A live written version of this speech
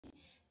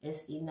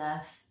it's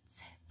enough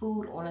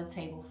food on the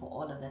table for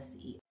all of us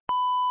to eat.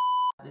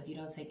 If you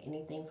don't take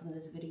anything from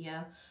this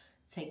video,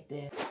 take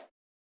this.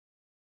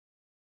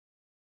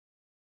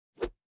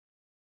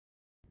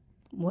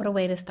 What a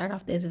way to start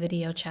off this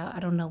video, child. I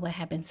don't know what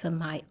happened to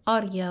my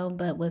audio,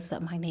 but what's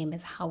up? My name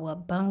is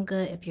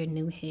Hawabunga. If you're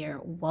new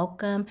here,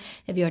 welcome.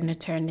 If you're a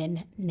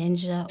returning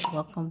ninja,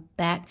 welcome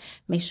back.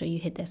 Make sure you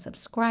hit that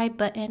subscribe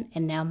button.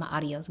 And now my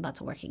audio is about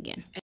to work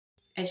again.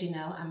 As you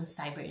know, I'm a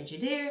cyber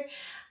engineer.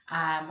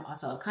 I'm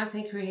also a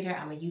content creator.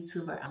 I'm a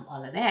YouTuber. I'm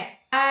all of that.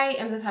 I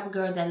am the type of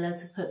girl that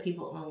loves to put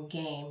people on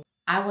game.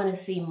 I want to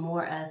see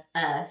more of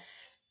us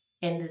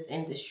in this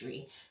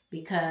industry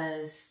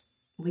because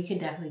we can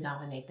definitely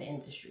dominate the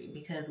industry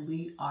because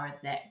we are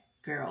that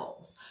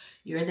girls.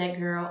 You're that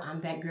girl,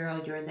 I'm that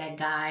girl, you're that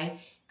guy.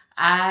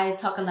 I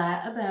talk a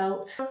lot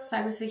about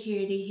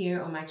cybersecurity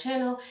here on my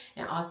channel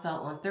and also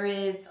on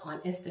Threads, on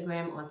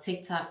Instagram, on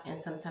TikTok, and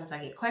sometimes I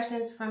get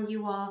questions from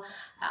you all.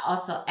 I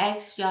also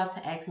ask y'all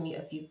to ask me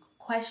a few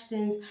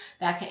questions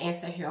that I can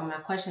answer here on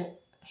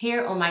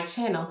my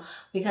channel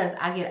because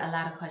I get a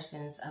lot of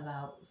questions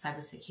about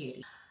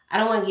cybersecurity. I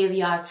don't want to give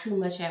y'all too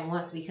much at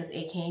once because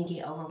it can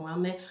get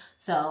overwhelming.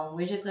 So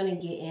we're just going to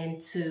get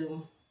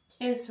into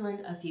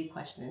answering a few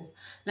questions.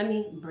 Let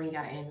me bring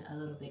y'all in a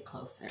little bit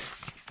closer.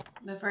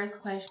 The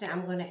first question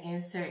I'm going to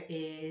answer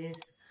is,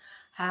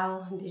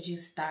 how did you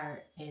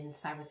start in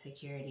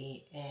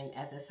cybersecurity and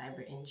as a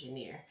cyber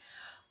engineer?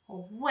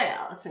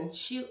 Well,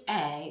 since you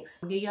asked,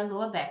 I'll give you a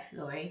little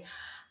backstory.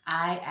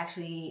 I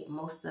actually,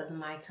 most of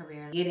my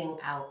career getting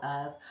out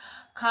of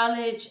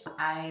college,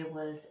 I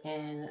was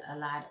in a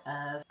lot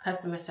of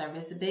customer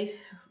service based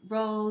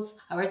roles.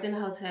 I worked in a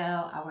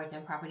hotel, I worked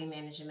in property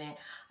management.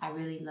 I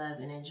really love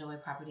and enjoy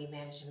property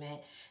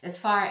management as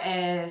far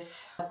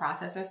as the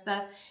process and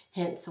stuff,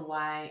 hence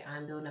why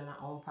I'm building my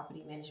own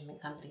property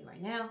management company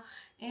right now.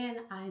 And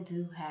I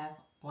do have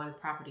one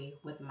property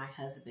with my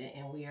husband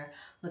and we are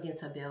looking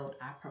to build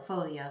our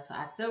portfolio. So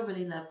I still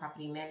really love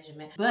property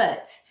management,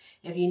 but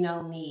if you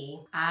know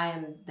me, I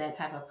am that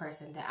type of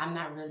person that I'm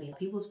not really a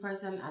people's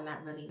person. I'm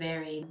not really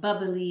very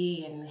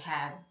bubbly and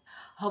have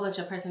a whole bunch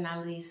of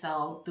personality.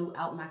 So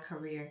throughout my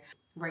career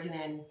working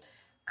in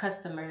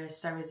customer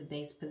service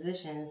based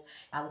positions,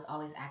 I was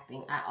always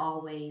acting. I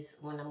always,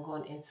 when I'm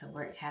going into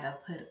work, had to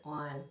put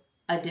on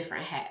a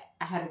different hat.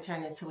 I had to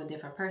turn into a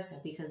different person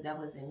because that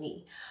wasn't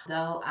me.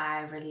 Though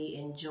I really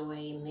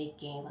enjoy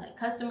making like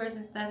customers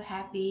and stuff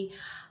happy,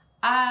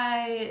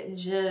 I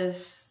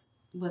just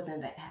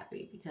wasn't that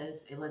happy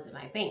because it wasn't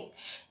my thing.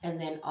 And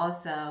then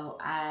also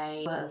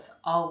I was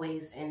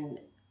always in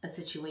a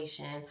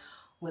situation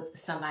with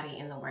somebody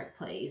in the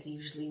workplace,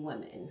 usually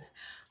women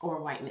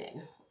or white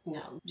men. You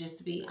know, just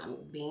to be, I'm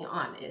being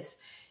honest.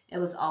 It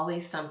was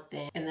always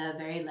something. In the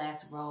very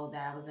last role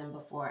that I was in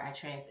before I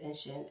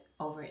transitioned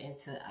over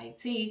into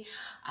IT,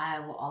 I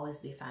will always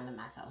be finding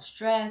myself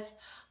stressed,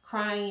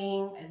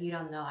 crying. If you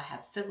don't know, I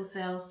have sickle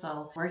cell,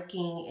 so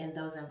working in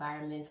those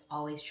environments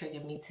always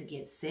triggered me to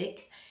get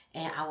sick,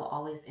 and I will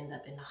always end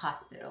up in the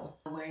hospital.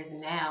 Whereas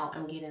now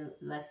I'm getting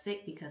less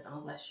sick because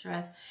I'm less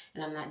stressed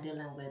and I'm not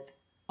dealing with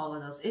all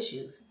of those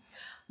issues.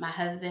 My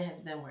husband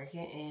has been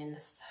working in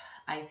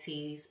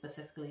IT,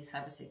 specifically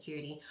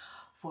cybersecurity,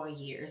 for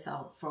years,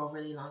 so for a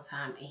really long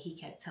time, and he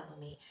kept telling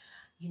me,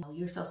 you know,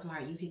 you're so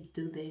smart, you could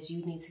do this,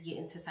 you need to get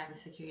into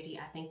cybersecurity,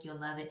 I think you'll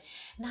love it.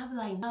 And I'd be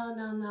like,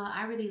 no,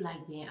 I really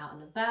like being out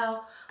and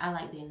about. I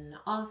like being in the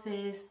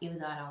office, even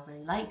though I don't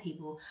really like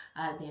people.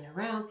 I like being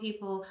around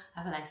people.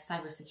 I feel like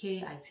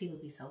cybersecurity, IT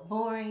would be so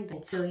boring.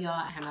 Until y'all,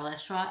 I had my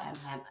last straw, at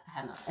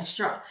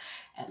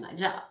my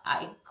job.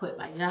 I quit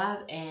my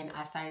job and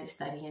I started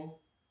studying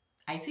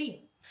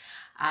IT.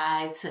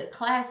 I took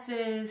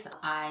classes,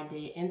 I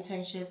did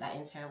internships, I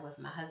interned with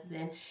my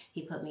husband.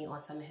 He put me on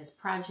some of his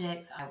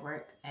projects. I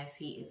work as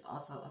he is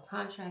also a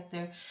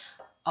contractor,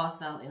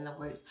 also in the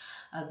works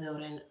of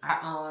building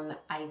our own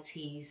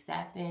IT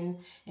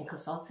staffing and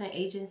consultant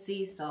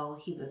agency. So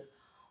he was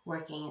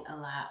working a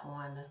lot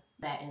on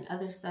that and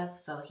other stuff.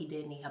 So he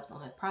did need help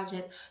on his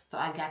project. So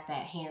I got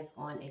that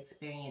hands-on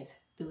experience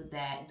through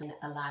that, doing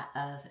a lot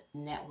of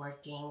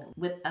networking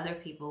with other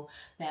people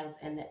that was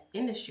in the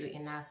industry.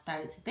 And I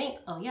started to think,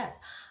 oh yes,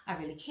 I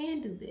really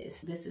can do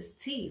this. This is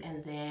tea.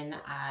 And then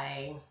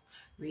I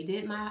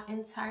redid my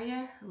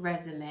entire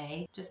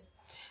resume, just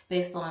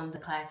based on the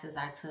classes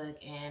I took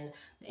and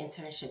the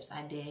internships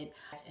I did.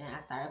 And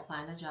I started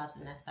applying to jobs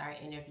and I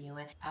started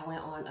interviewing. I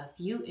went on a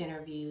few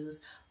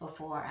interviews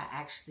before I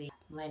actually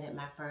landed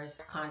my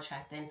first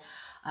contracting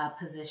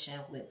position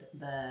with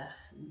the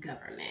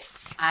government.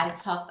 I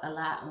talked a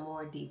lot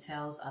more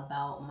details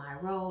about my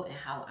role and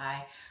how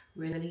I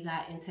really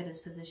got into this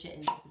position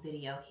in this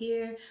video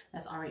here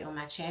that's already on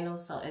my channel.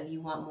 So if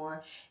you want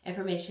more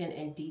information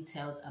and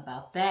details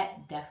about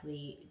that,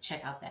 definitely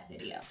check out that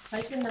video.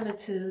 Question number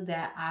 2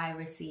 that I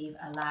receive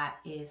a lot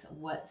is,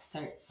 what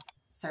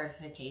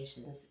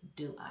certifications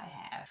do I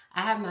have?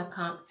 I have my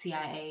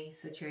CompTIA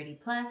Security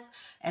Plus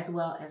as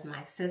well as my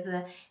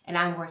CISA, and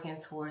I'm working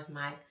towards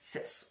my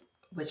CIS,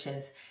 which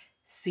is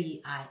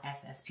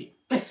CISSP.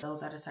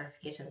 Those are the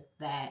certifications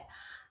that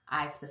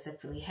I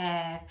specifically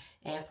have,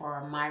 and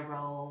for my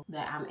role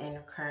that I'm in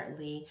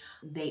currently,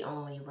 they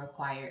only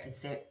require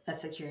a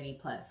Security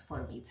Plus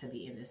for me to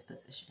be in this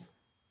position.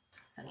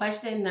 So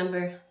question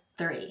number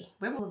 3,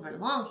 we're moving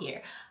along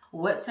here.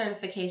 What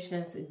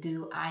certifications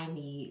do I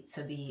need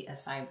to be a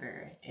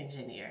cyber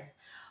engineer?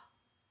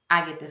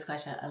 I get this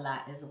question a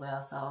lot as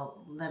well,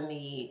 so let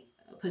me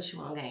put you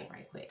on game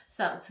right quick.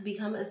 So to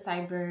become a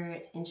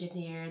cyber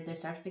engineer, the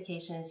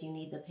certifications you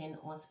need depend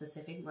on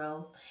specific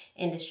roles,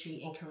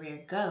 industry, and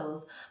career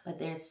goals, but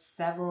there's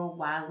several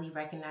widely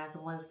recognized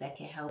ones that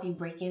can help you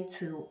break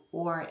into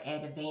or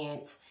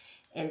advance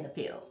in the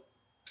field.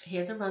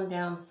 Here's a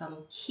rundown of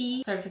some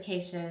key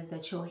certifications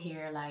that you'll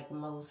hear like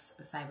most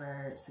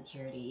cyber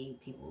security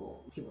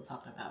people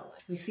talking about.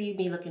 You see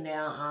me looking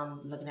down,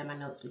 I'm looking at my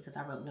notes because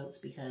I wrote notes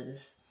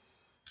because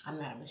I'm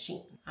not a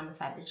machine. I'm a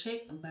cyber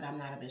chick, but I'm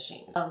not a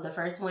machine. So the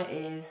first one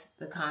is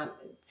the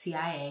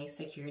TIA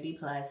Security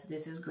Plus.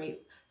 This is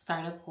great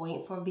starting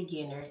point for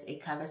beginners.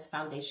 It covers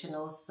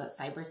foundational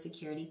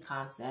cybersecurity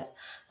concepts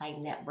like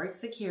network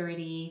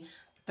security,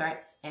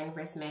 threats, and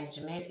risk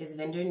management. Is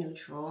vendor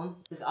neutral.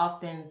 It's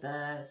often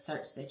the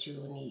certs that you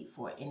will need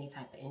for any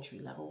type of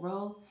entry level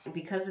role.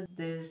 Because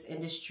this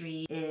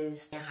industry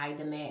is in high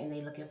demand and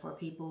they're looking for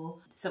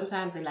people,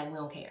 sometimes they're like, we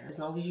don't care. As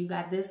long as you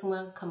got this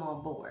one, come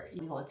on board.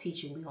 We're going to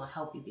teach you. We're going to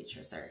help you get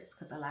your certs,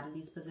 because a lot of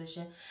these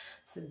positions,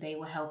 so they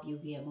will help you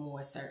get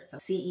more certs. So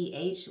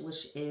CEH,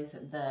 which is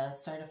the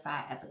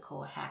Certified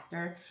Ethical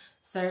Hacker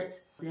certs.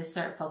 This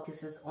cert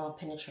focuses on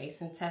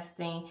penetration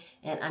testing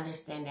and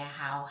understanding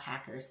how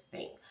hackers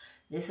think.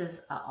 This is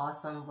an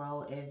awesome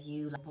role if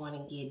you want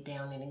to get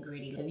down in the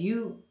gritty. If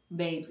you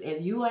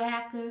a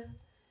hacker,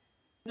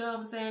 you know what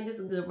I'm saying? This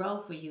is a good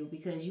role for you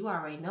because you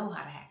already know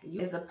how to hack.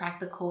 It's a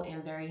practical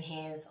and very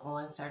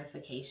hands-on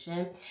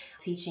certification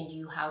teaching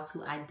you how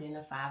to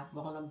identify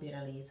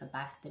vulnerabilities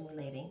by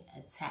stimulating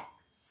attacks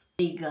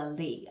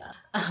legally.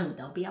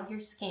 Don't be out here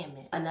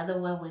scamming. Another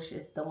one, which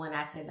is the one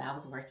I said that I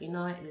was working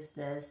on, is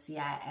the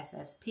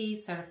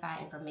CISSP,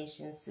 Certified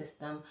Information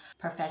System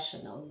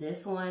Professional.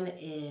 This one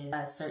is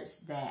a cert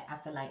that I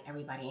feel like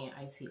everybody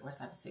in IT or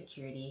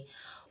cybersecurity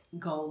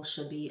goal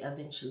should be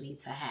eventually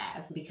to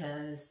have,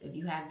 because if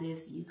you have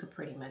this, you could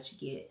pretty much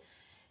get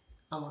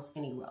almost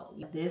any role.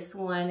 This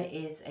one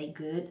is a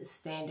good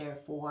standard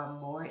for a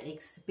more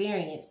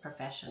experienced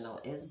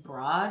professional. It's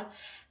broad,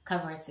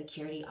 covering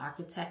security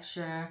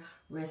architecture,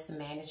 risk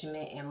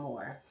management, and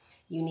more.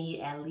 You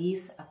need at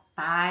least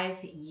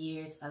 5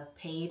 years of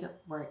paid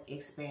work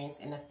experience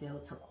in the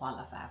field to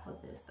qualify for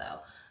this though.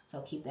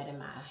 So keep that in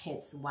mind.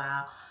 Hence,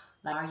 while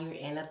you're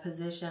in a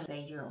position,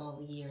 say you're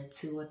on year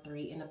 2 or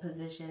 3 in a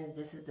position,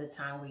 this is the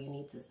time where you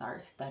need to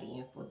start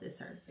studying for this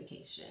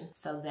certification,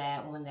 so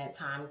that when that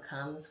time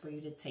comes for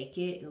you to take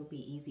it, it'll be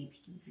easy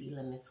peasy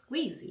lemon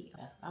squeezy.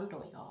 That's what I'm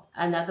doing, y'all.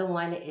 Another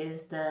one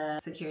is the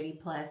Security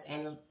Plus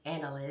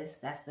Analyst.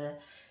 That's the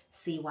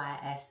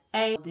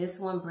CYSA. This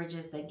one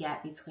bridges the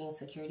gap between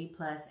Security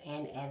Plus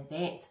and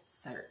Advanced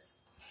certs.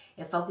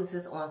 It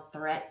focuses on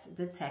threats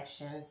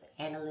detections,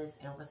 analysis,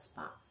 and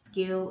response.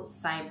 Skilled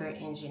cyber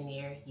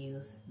engineer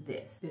use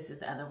this. This is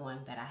the other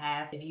one that I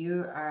have. If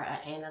you are an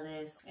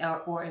analyst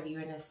or if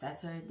you're an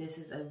assessor, this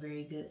is a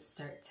very good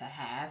cert to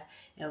have.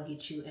 It'll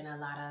get you in a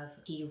lot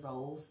of key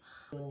roles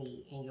you'll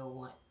need and you'll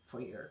want for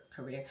your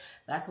career.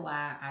 That's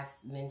why I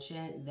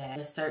mentioned that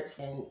the certs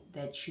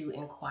that you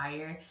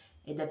inquire,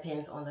 it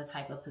depends on the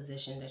type of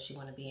position that you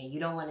want to be in. You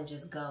don't want to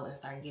just go and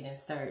start getting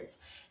certs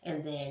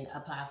and then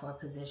apply for a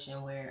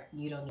position where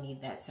you don't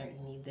need that cert,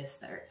 you need this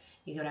cert.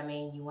 You get what I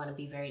mean? You want to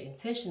be very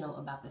intentional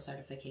about the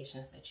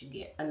certifications that you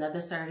get. Another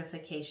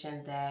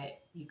certification that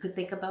you could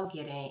think about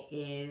getting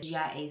is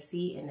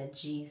GIAC and the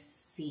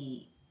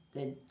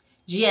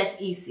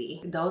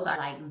GSEC. Those are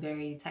like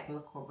very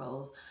technical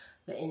roles,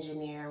 the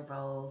engineering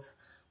roles,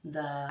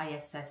 the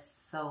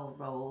ISSO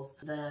roles,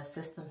 the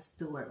system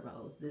steward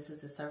roles. This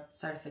is a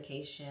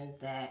certification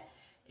that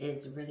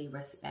is really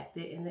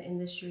respected in the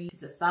industry.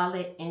 It's a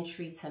solid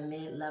entry to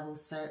mid-level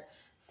cert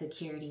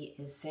security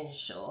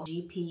essential.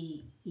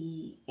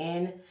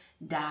 GPEN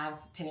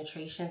dives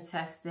penetration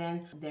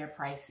testing. They're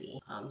pricey,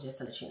 just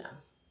to let you know,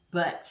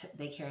 but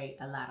they carry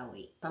a lot of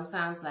weight.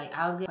 Sometimes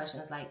I'll get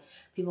questions like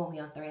people will be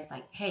on threads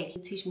like, hey,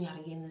 can you teach me how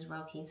to get in this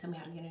role? Can you tell me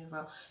how to get in this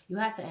role? You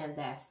have to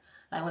invest.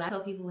 Like when I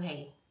tell people,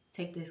 hey,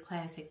 take this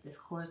class, take this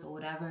course or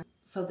whatever,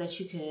 so that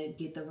you could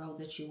get the role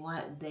that you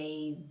want,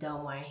 they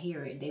don't want to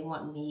hear it. They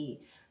want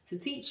me to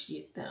teach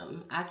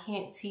them. I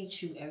can't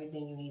teach you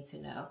everything you need to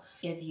know.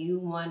 If you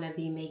want to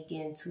be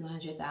making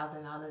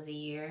 $200,000 a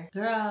year,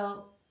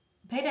 girl,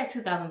 pay that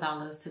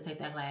 $2,000 to take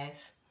that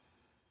class.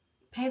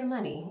 Pay the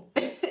money.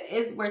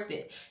 It's worth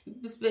it.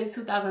 You spend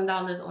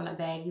 $2,000 on a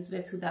bag. You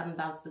spend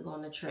 $2,000 to go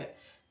on a trip.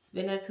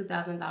 Spend that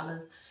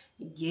 $2,000.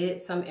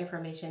 Get some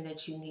information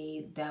that you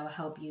need that will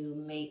help you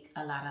make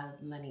a lot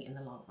of money in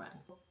the long run.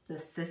 The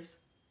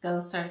Cisco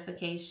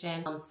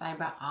certification,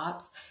 cyber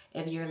ops,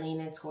 if you're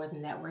leaning towards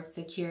network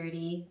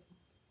security,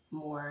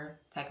 more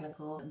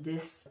technical.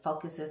 This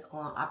focuses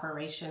on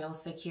operational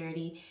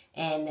security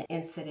and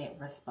incident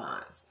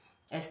response.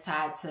 It's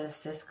tied to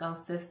Cisco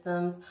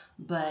systems,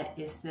 but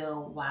it's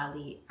still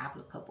widely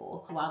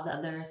applicable. While the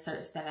other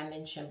certs that I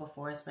mentioned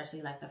before,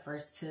 especially like the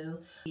first two,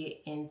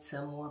 get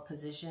into more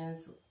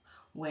positions,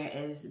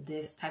 whereas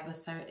this type of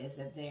cert is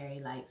a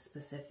very like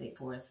specific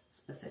towards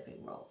specific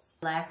roles.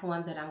 Last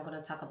one that I'm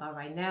going to talk about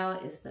right now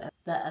is the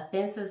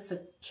Offensive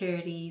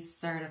Security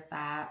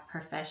Certified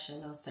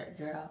Professional Cert.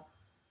 Girl,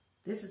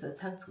 this is a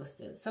tongue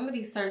twister. Some of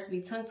these certs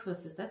be tongue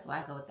twisters. That's why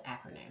I go with the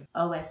acronym.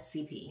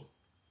 OSCP.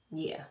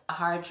 Yeah, a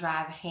hard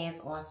drive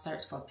hands-on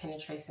search for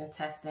penetration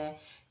testing.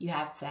 You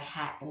have to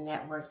hack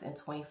networks in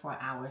 24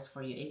 hours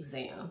for your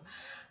exam.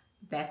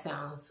 That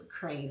sounds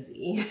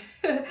crazy.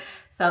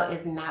 So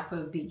it's not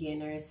for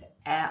beginners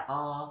at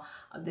all.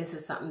 This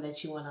is something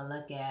that you want to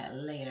look at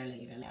later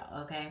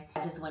now, okay? I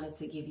just wanted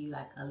to give you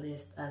like a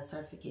list of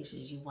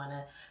certifications you want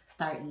to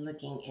start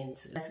looking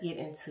into. Let's get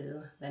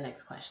into the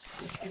next question.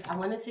 If I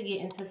wanted to get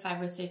into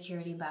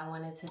cybersecurity, but I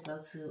wanted to go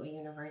to a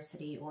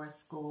university or a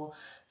school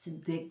to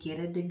get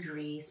a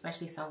degree,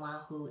 especially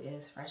someone who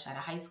is fresh out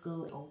of high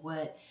school, or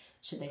what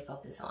should they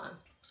focus on?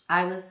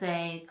 I would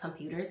say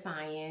computer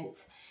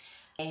science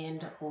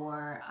and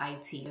or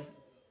IT.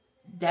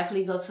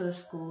 Definitely go to a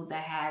school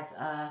that has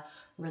a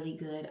really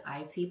good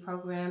IT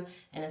program,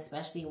 and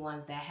especially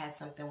one that has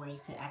something where you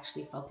could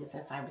actually focus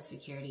in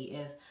cybersecurity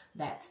if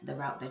that's the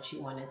route that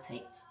you want to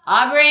take.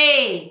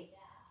 Aubrey,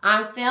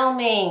 I'm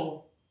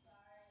filming.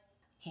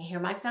 Can't hear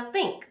myself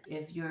think.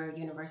 If your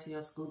university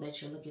or school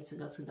that you're looking to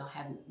go to don't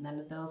have none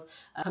of those,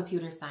 a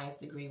computer science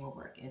degree will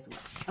work as well.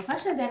 A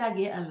question that I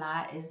get a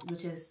lot is,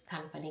 which is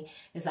kind of funny,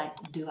 is like,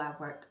 do I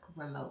work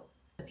remote?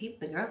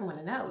 The girls want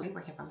to know, are you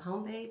working from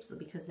home, babes?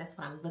 Because that's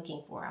what I'm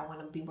looking for. I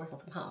want to be working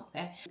from home,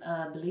 okay?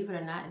 Believe it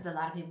or not, there's a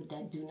lot of people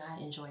that do not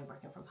enjoy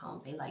working from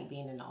home. They like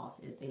being in the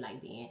office. They like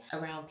being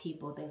around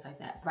people, things like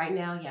that. So right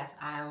now, yes,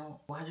 I'm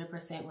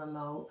 100%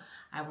 remote.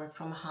 I work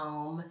from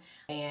home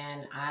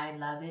and I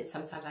love it.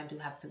 Sometimes I do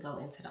have to go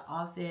into the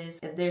office.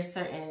 If there's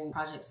certain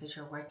projects that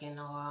you're working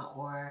on,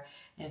 or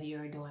if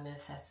you're doing an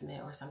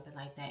assessment or something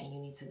like that and you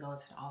need to go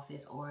into the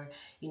office, or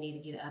you need to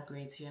get an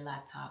upgrade to your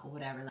laptop or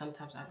whatever,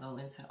 sometimes I go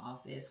into the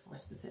office for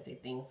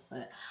specific things,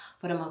 but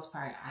for the most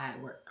part I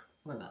work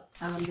remote.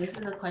 This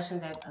is a question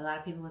that a lot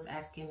of people was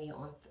asking me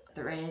on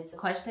Threads. The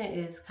question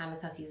is kind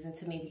of confusing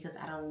to me because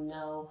I don't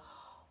know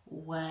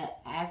what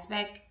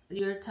aspect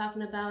you're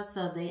talking about.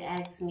 So they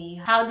asked me,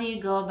 how do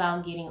you go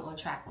about getting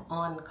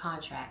on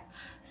contract?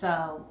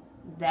 So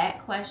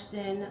that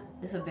question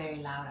is a very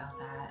loud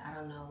outside. I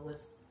don't know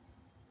what's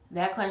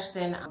that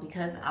question,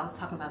 because I was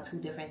talking about two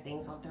different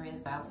things on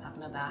Threads. I was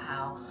talking about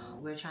how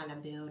we're trying to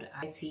build an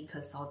IT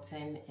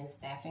consulting and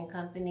staffing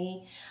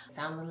company. It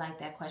sounded like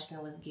that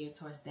question was geared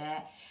towards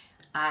that.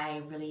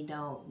 I really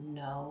don't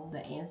know the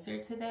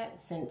answer to that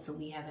since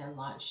we haven't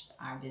launched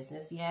our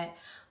business yet,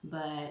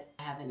 but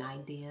I have an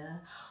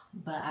idea.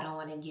 But I don't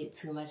want to get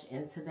too much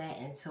into that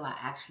until I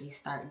actually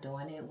start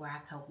doing it, where I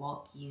can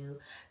walk you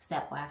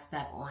step by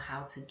step on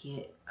how to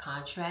get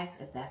contracts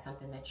if that's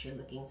something that you're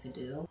looking to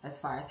do, as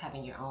far as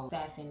having your own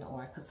staffing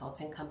or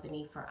consulting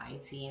company for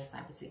IT and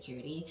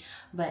cybersecurity.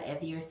 But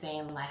if you're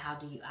saying like, how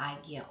do I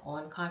get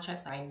on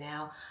contracts? Right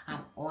now,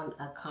 I'm on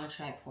a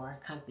contract for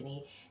a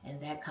company,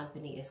 and that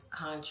company is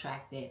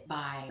contracted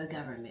by the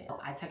government. So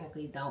I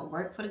technically don't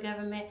work for the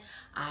government.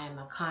 I am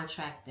a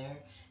contractor,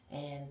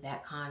 and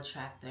that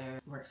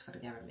contractor works for the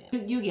government.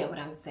 You get what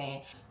I'm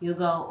saying. You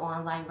go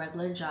on like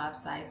regular job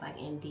sites like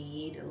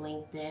Indeed,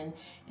 LinkedIn,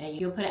 and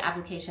you'll put in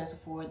applications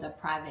for the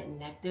private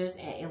nectars,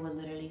 and it will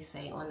literally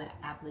say on the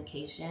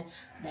application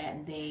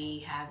that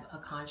they have a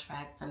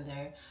contract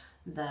under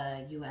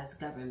the U.S.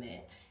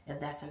 government. If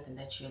that's something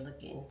that you're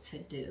looking to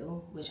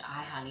do, which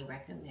I highly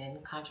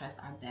recommend. Contracts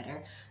are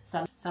better.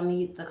 Some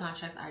of the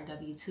contracts are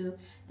W-2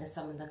 and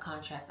some of the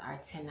contracts are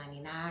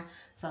 1099.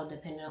 So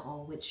depending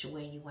on which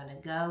way you want to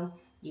go,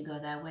 you go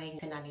that way.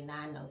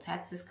 1099, no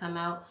taxes come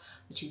out,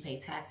 but you pay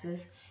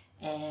taxes.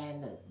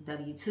 And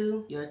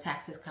W-2, your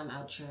taxes come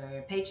out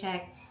your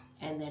paycheck.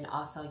 And then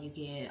also you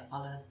get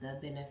all of the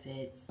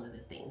benefits, all of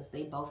the things.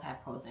 They both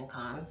have pros and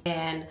cons.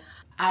 And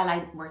I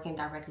like working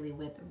directly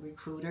with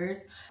recruiters.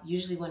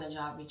 Usually when a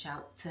job reach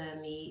out to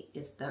me,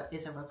 it's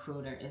a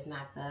recruiter. It's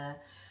not the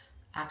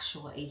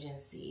actual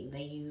agency.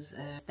 They use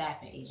a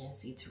staffing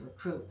agency to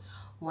recruit.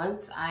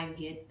 Once I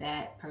get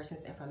that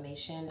person's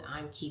information,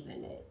 I'm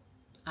keeping it.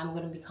 I'm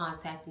going to be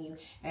contacting you.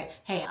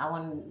 Hey,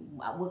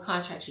 what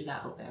contracts you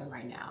got open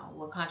right now?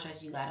 What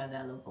contracts you got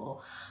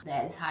available?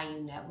 That is how you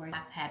network.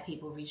 I've had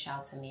people reach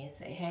out to me and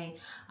say, hey,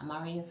 I'm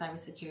already in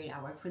cybersecurity.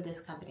 I work for this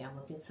company. I'm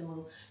looking to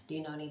move. Do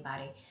you know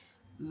anybody?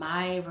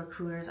 My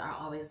recruiters are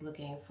always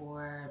looking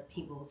for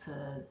people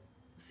to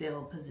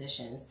fill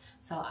positions,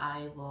 so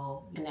I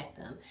will connect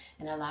them.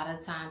 And a lot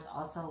of times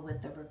also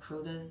with the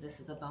recruiters, this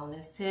is a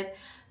bonus tip,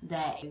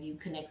 that if you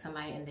connect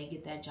somebody and they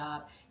get that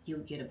job, you'll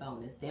get a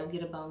bonus. They'll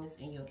get a bonus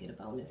and you'll get a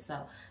bonus.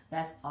 So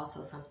that's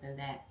also something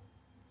that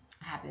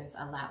happens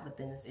a lot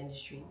within this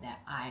industry that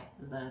I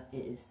love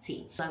is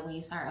tea. Like when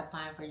you start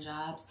applying for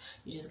jobs,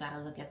 you just got to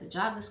look at the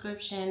job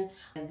description,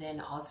 and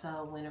then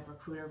also when a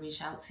recruiter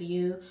reach out to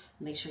you,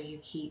 make sure you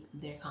keep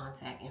their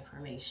contact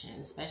information,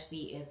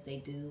 especially if they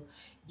do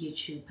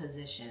get you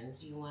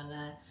positions. You want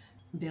to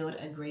build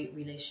a great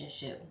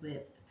relationship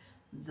with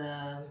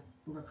the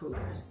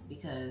recruiters,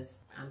 because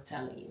I'm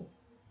telling you,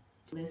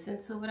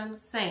 listen to what I'm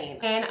saying.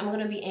 And I'm going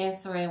to be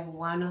answering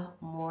one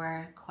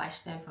more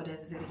question for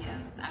this video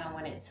because I don't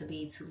want it to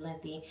be too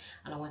lengthy.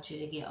 I don't want you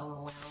to get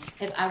overwhelmed.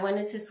 If I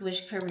wanted to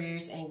switch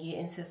careers and get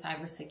into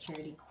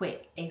cybersecurity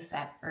quick,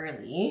 ASAP,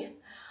 early,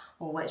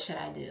 what should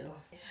I do?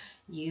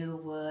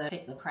 You would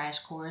take a crash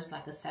course,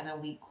 like a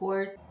 7-week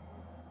course.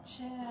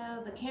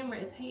 Child, the camera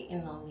is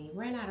hating on me.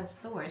 Ran out of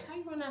storage. How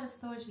you run out of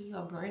storage with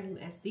your brand new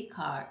SD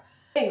card?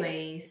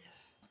 Anyways,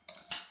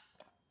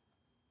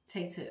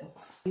 take 2.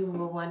 You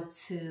will want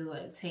to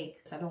take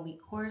a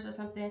 7-week course or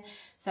something.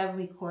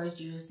 7-week course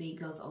usually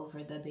goes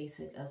over the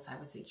basic of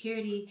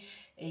cybersecurity.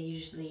 It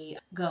usually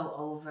go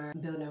over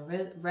building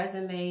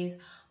resumes,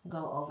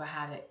 go over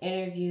how to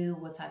interview,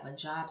 what type of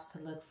jobs to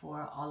look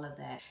for, all of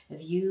that.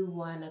 If you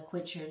want to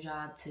quit your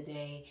job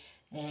today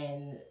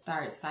and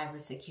start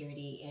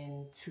cybersecurity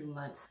in 2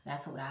 months,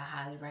 that's what I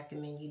highly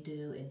recommend you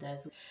do. It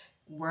does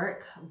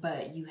work,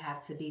 but you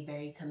have to be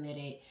very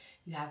committed.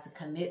 You have to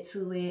commit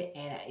to it,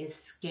 and it's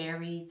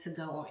scary to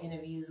go on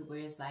interviews where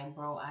it's like,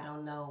 bro, I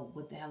don't know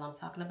what the hell I'm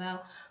talking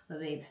about.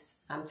 But babes,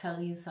 I'm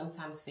telling you,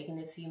 sometimes faking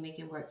it till you make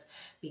it works,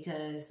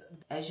 because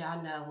as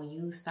y'all know, when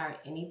you start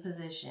any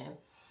position,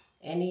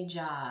 any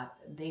job,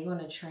 they're going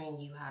to train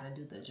you how to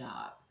do the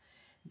job.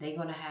 They're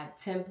going to have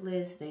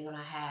templates. They're going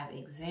to have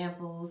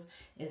examples.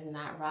 It's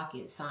not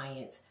rocket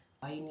science.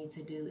 All you need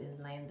to do is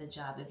land the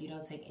job. If you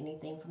don't take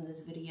anything from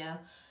this video,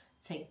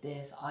 take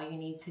this. All you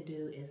need to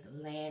do is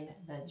land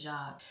the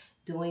job.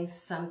 Doing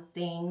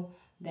something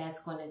that's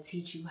going to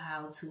teach you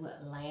how to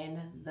land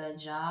the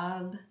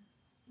job.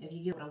 If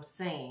you get what I'm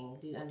saying,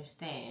 do you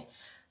understand?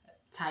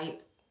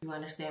 Type, you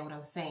understand what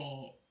I'm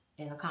saying,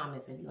 in the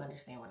comments if you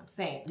understand what I'm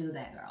saying. Do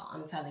that, girl.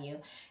 I'm telling you.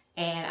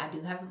 And I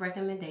do have a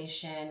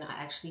recommendation.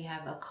 I actually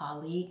have a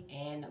colleague,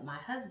 and my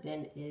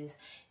husband is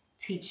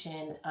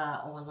teaching an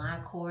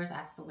online course.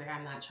 I swear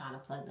I'm not trying to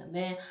plug them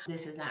in.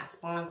 This is not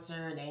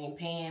sponsored. They ain't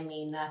paying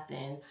me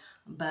nothing.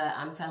 But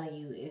I'm telling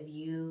you, if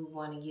you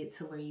want to get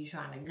to where you're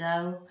trying to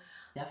go,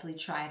 definitely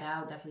try it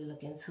out. Definitely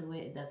look into it.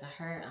 It doesn't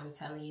hurt. I'm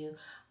telling you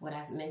what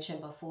I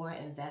mentioned before.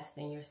 Invest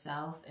in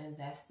yourself.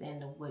 Invest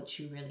in what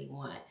you really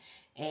want.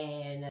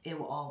 And it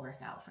will all work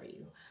out for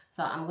you.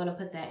 So I'm going to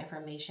put that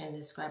information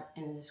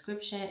in the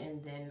description,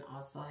 and then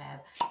also have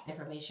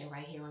information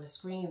right here on the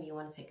screen. If you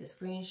want to take a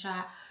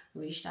screenshot,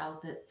 reach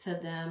out to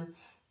them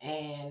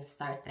and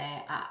start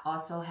that. I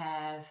also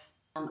have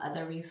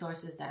other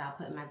resources that I'll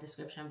put in my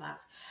description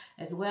box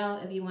as well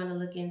if you want to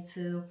look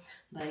into.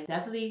 But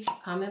definitely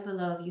comment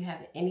below if you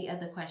have any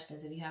other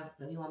questions. If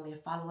you want me to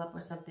follow up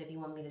or something, if you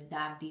want me to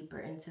dive deeper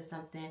into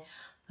something,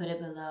 put it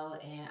below,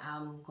 and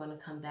I'm going to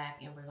come back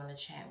and we're going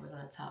to chat. We're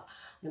going to talk.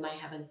 We might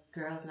have a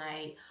girls'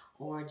 night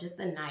or just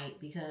a night,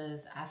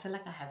 because I feel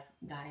like I have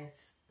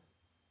guys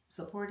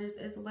supporters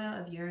as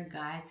well. If you're a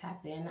guy,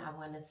 tap in. I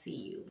want to see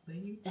you. Where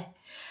you at?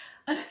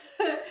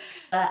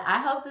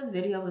 I hope this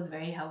video was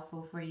very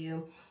helpful for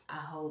you. I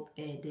hope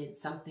it did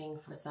something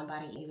for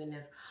somebody. Even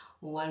if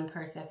one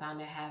person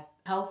found it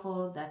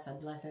helpful, that's a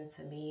blessing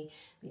to me,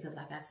 because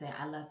like I said,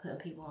 I love putting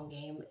people on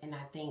game, and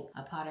I think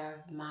a part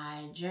of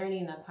my journey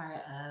and a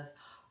part of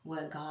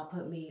what God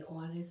put me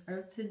on this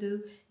earth to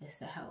do is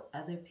to help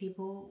other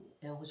people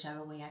in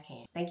whichever way I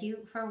can. Thank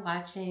you for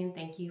watching.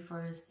 Thank you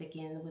for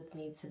sticking with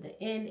me to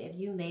the end. If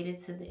you made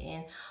it to the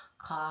end,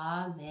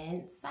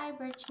 comment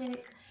cyber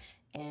chick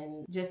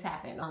and just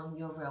tap in on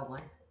your real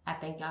one. I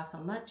thank y'all so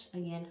much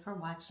again for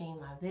watching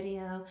my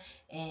video,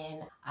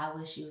 and I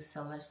wish you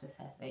so much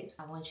success, babes.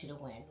 I want you to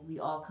win. We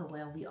all could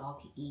win. We all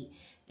could eat.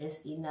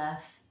 It's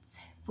enough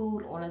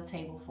food on the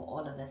table for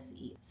all of us to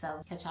eat.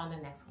 So catch y'all in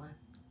the next one.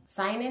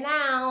 Signing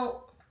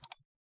out.